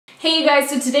Hey you guys,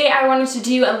 so today I wanted to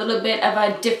do a little bit of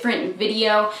a different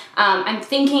video. I'm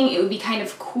thinking it would be kind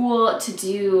of cool to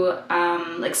do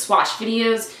like swatch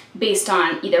videos based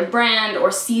on either brand or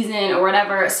season or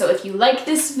whatever. So if you like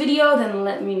this video, then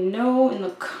let me know in the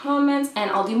comments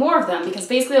and I'll do more of them, because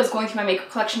basically I was going through my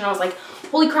makeup collection and I was like,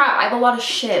 holy crap, I have a lot of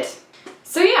shit.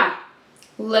 So yeah.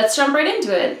 Let's jump right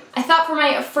into it. I thought for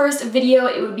my first video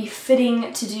it would be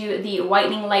fitting to do the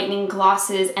Whitening Lightning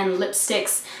glosses and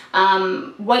lipsticks.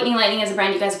 Whitening Lightning is a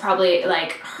brand you guys have probably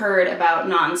like heard about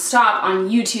non-stop on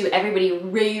YouTube. Everybody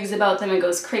raves about them and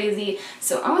goes crazy.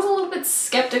 So I was a little bit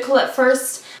skeptical at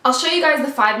first. I'll show you guys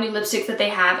the 5 new lipsticks that they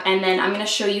have, and then I'm going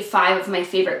to show you 5 of my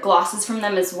favorite glosses from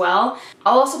them as well.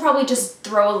 I'll also probably just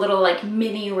throw a little like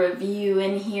mini review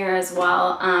in here as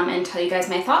well, and tell you guys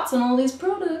my thoughts on all these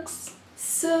products.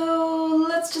 So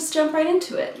let's just jump right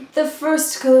into it. The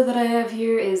first color that I have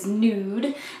here is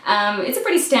Nude. It's a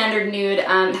pretty standard nude.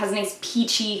 It has a nice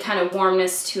peachy kind of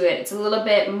warmness to it. It's a little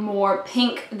bit more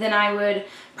pink than I would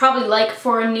probably like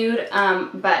for a nude,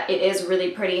 but it is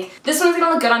really pretty. This one's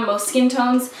gonna look good on most skin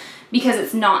tones because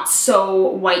it's not so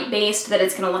white based that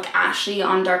it's gonna look ashy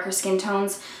on darker skin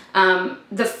tones.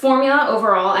 The formula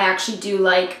overall I actually do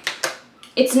like.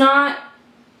 It's not,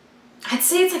 I'd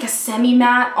say it's like a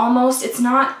semi-matte almost. It's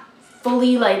not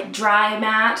fully like dry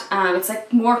matte. It's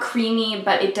like more creamy,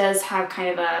 but it does have kind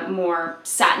of a more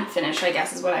satin finish, I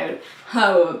guess is what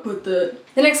how I would put that.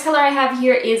 The next color I have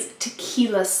here is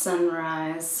Tequila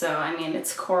Sunrise. So, I mean,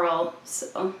 it's coral,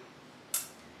 so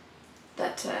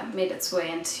that made its way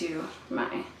into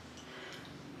my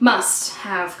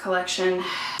must-have collection.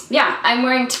 Yeah, I'm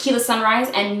wearing Tequila Sunrise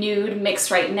and Nude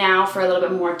mixed right now for a little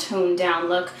bit more toned down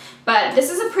look. But this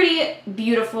is a pretty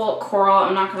beautiful coral,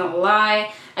 I'm not gonna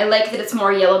lie. I like that it's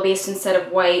more yellow based instead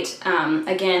of white.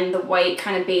 Again, the white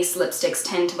kind of base lipsticks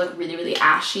tend to look really, really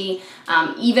ashy,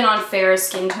 even on fair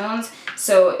skin tones.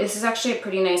 So this is actually a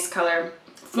pretty nice color.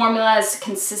 Formula is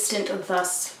consistent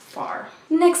thus far.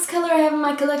 Next color I have in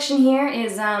my collection here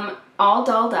is All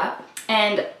Dolled Up.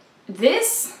 And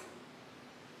this,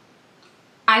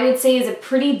 I would say, is a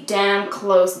pretty damn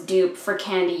close dupe for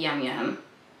Candy Yum Yum.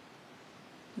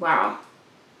 Wow.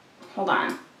 Hold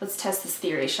on. Let's test this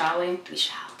theory, shall we? We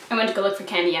shall. I went to go look for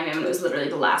Candy Yum Yum and it was literally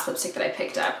the last lipstick that I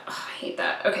picked up. Ugh, I hate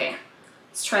that. Okay.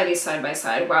 Let's try these side by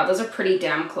side. Wow, those are pretty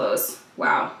damn close.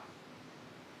 Wow.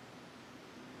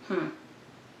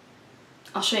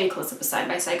 I'll show you a close-up a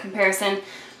side-by-side comparison.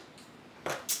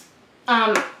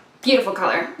 Beautiful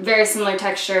color. Very similar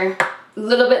texture. A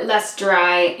little bit less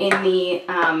dry in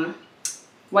the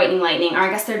Whitening Lightning, or I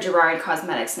guess they're Gerard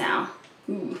Cosmetics now.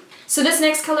 Ooh. So this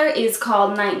next color is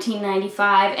called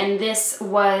 1995, and this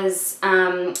was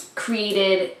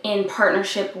created in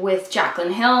partnership with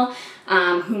Jaclyn Hill,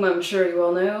 whom I'm sure you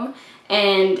all know,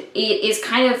 and it is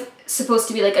kind of supposed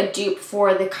to be like a dupe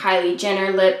for the Kylie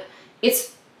Jenner lip.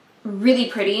 It's really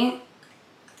pretty.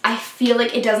 I feel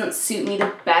like it doesn't suit me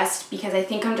the best because I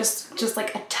think I'm just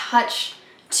like a touch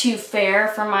too fair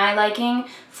for my liking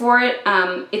for it.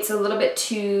 It's a little bit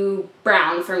too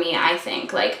brown for me, I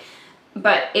think.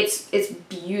 But it's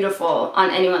beautiful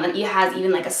on anyone that has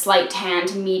even like a slight tan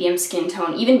to medium skin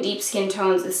tone, even deep skin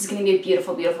tones. This is going to be a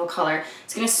beautiful, beautiful color.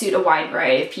 It's going to suit a wide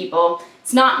variety of people.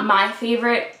 It's not my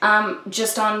favorite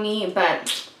just on me,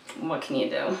 but what can you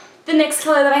do? The next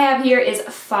color that I have here is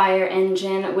Fire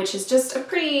Engine, which is just a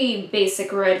pretty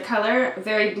basic red color,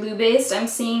 very blue based I'm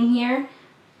seeing here.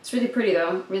 It's really pretty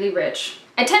though, really rich.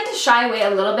 I tend to shy away a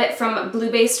little bit from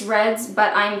blue-based reds,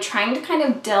 but I'm trying to kind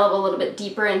of delve a little bit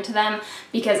deeper into them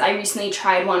because I recently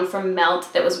tried one from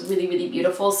Melt that was really, really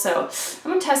beautiful, so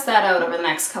I'm gonna test that out over the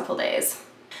next couple days.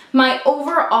 My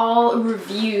overall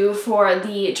review for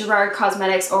the Gerard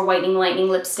Cosmetics or Whitening Lightning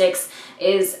lipsticks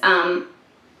is, I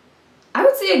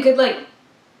would say a good like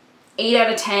 8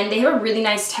 out of 10. They have a really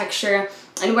nice texture,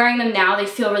 and wearing them now they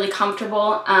feel really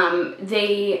comfortable.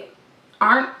 They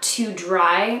aren't too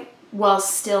dry while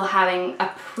still having a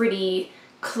pretty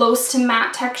close to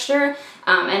matte texture,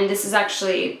 and this is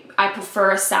actually, I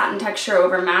prefer a satin texture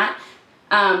over matte.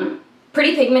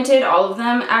 Pretty pigmented, all of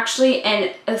them actually,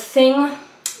 and a thing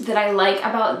that I like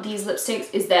about these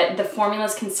lipsticks is that the formula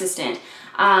is consistent.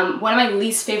 One of my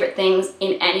least favorite things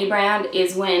in any brand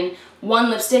is when one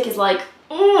lipstick is like,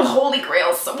 oh, holy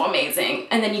grail, so amazing,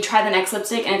 and then you try the next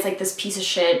lipstick and it's like this piece of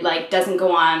shit, like doesn't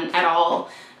go on at all.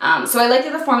 So I like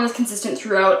that the formula is consistent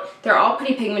throughout. They're all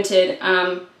pretty pigmented,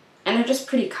 and they're just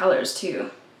pretty colors too.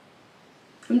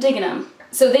 I'm digging them.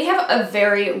 So they have a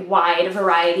very wide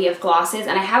variety of glosses,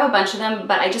 and I have a bunch of them,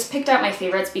 but I just picked out my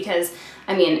favorites because,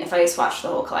 I mean, if I swatched the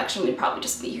whole collection, we'd probably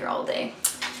just be here all day.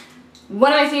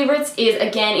 One of my favorites is,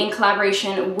 again, in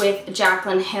collaboration with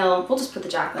Jaclyn Hill. We'll just put the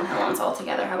Jaclyn Hill ones all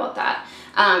together. How about that?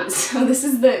 So this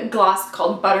is the gloss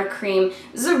called Buttercream.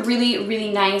 This is a really,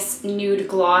 really nice nude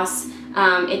gloss.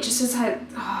 It just is like,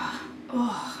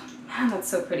 oh man, that's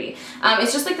so pretty.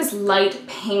 It's just like this light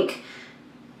pink.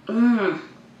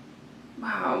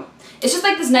 Wow. It's just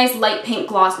like this nice light pink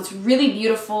gloss. It's really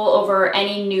beautiful over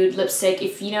any nude lipstick.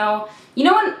 If you know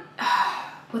when,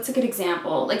 what's a good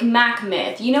example? Like MAC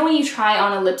Myth. You know when you try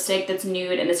on a lipstick that's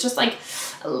nude and it's just like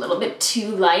a little bit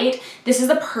too light? This is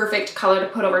the perfect color to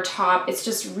put over top. It's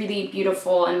just really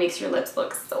beautiful and makes your lips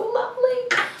look so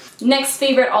lovely. Next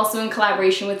favorite, also in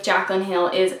collaboration with Jaclyn Hill,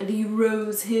 is the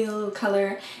Rose Hill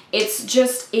color. It's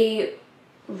just a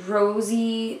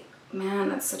rosy, man,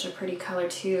 that's such a pretty color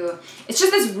too. It's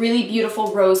just this really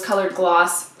beautiful rose colored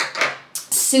gloss.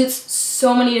 Suits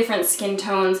so many different skin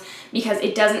tones because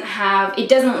it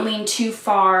doesn't lean too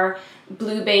far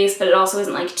blue base, but it also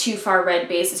isn't like too far red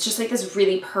base. It's just like this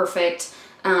really perfect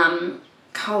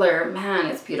color. Man,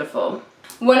 it's beautiful.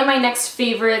 One of my next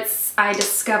favorites I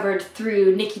discovered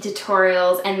through Nikki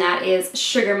Tutorials, and that is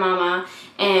Sugar Mama.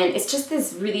 And it's just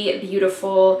this really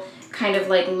beautiful kind of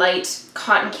like light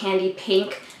cotton candy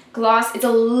pink gloss. It's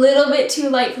a little bit too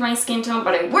light for my skin tone,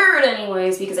 but I wear it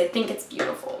anyways because I think it's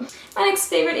beautiful. My next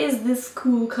favorite is this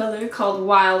cool color called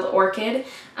Wild Orchid.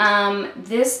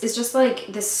 This is just like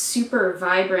this super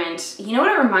vibrant, you know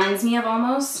what it reminds me of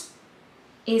almost?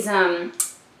 Is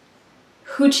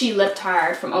Hoochie Lip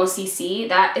Tar from OCC.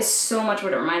 That is so much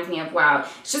what it reminds me of. Wow.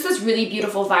 It's just this really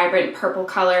beautiful, vibrant purple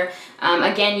color.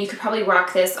 Again, you could probably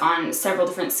rock this on several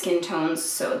different skin tones,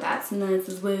 so that's nice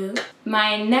as well.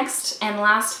 My next and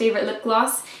last favorite lip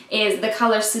gloss is the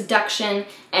color Seduction,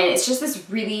 and it's just this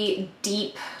really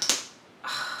deep,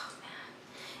 oh man.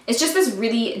 It's just this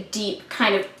really deep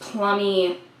kind of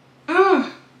plummy,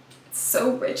 it's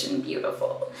so rich and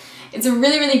beautiful. It's a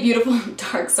really, really beautiful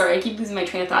dark, sorry, I keep losing my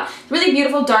train of thought. Really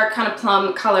beautiful dark kind of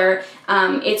plum color.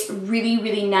 It's really,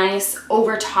 really nice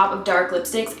over top of dark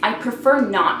lipsticks. I prefer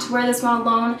not to wear this one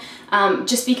alone,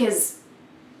 just because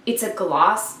it's a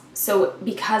gloss. So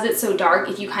because it's so dark,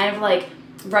 if you kind of like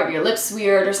rub your lips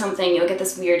weird or something, you'll get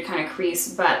this weird kind of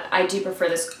crease, but I do prefer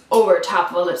this over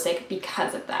top of a lipstick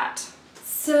because of that.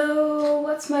 So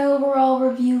what's my overall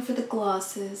review for the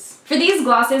glosses? For these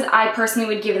glosses, I personally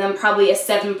would give them probably a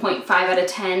 7.5 out of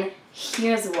 10.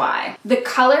 Here's why. The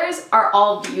colors are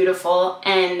all beautiful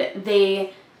and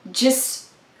they just,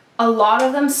 a lot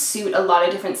of them suit a lot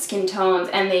of different skin tones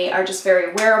and they are just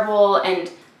very wearable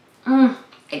and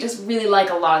I just really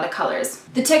like a lot of the colors.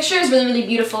 The texture is really, really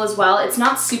beautiful as well. It's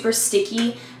not super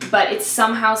sticky, but it's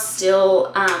somehow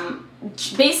still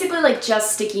basically like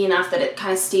just sticky enough that it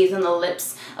kind of stays on the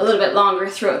lips a little bit longer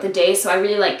throughout the day, so I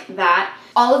really like that.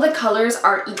 All of the colors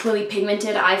are equally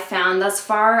pigmented, I've found thus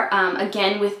far.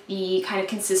 Again, with the kind of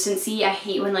consistency, I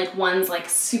hate when like one's like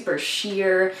super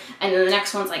sheer and then the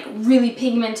next one's like really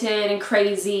pigmented and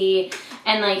crazy,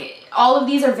 and like all of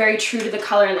these are very true to the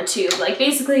color in the tube. Like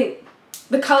basically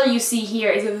the color you see here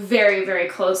is very, very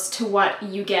close to what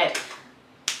you get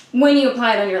when you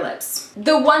apply it on your lips.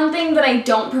 The one thing that I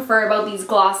don't prefer about these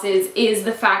glosses is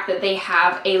the fact that they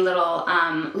have a little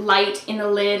light in the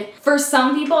lid. For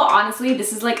some people, honestly,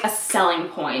 this is like a selling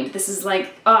point. This is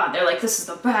like, oh, they're like, this is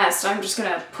the best. I'm just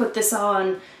gonna put this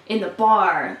on in the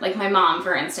bar. Like my mom,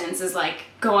 for instance, is like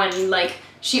going like,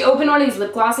 she opened one of these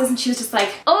lip glosses and she was just like,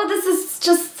 oh, this is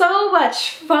just so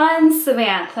much fun,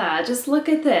 Samantha. Just look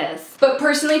at this. But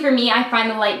personally for me, I find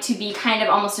the light to be kind of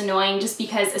almost annoying just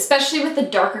because, especially with the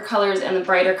darker colors and the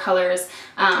brighter colors,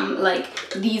 like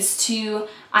these two,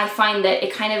 I find that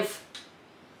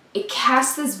it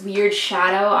casts this weird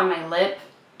shadow on my lip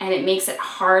and it makes it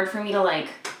hard for me to like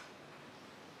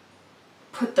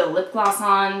put the lip gloss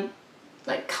on,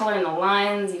 like color in the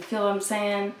lines, you feel what I'm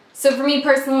saying? So for me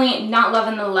personally, not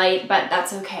loving the light, but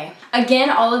that's okay. Again,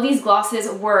 all of these glosses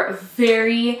were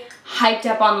very hyped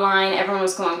up online. Everyone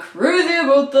was going crazy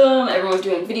about them. Everyone was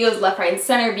doing videos left, right, and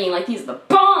center being like, these are the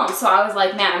bomb. So I was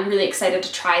like, man, I'm really excited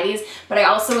to try these. But I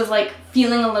also was like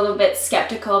feeling a little bit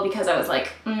skeptical because I was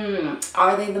like,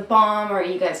 are they the bomb or are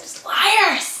you guys just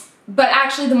liars? But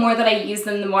actually, the more that I use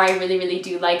them, the more I really, really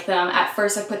do like them. At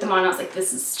first, I put them on and I was like,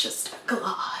 this is just a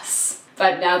gloss.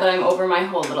 But now that I'm over my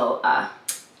whole little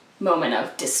moment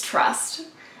of distrust,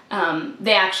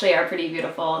 they actually are pretty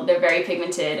beautiful. They're very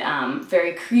pigmented,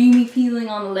 very creamy feeling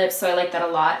on the lips, so I like that a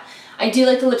lot. I do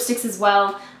like the lipsticks as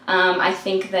well. I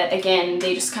think that, again,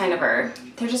 they just kind of are,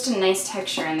 they're just a nice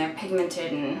texture and they're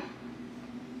pigmented and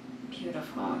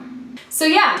Beautiful. So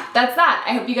yeah, that's that.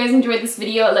 I hope you guys enjoyed this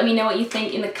video. Let me know what you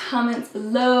think in the comments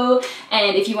below.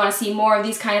 And if you want to see more of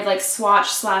these kind of like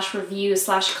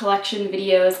swatch/review/collection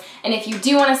videos. And if you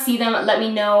do want to see them, let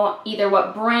me know either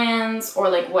what brands or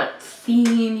like what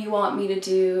theme you want me to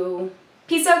do.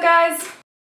 Peace out, guys.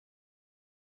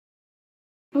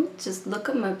 Ooh, just look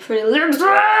at my pretty little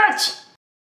swatch.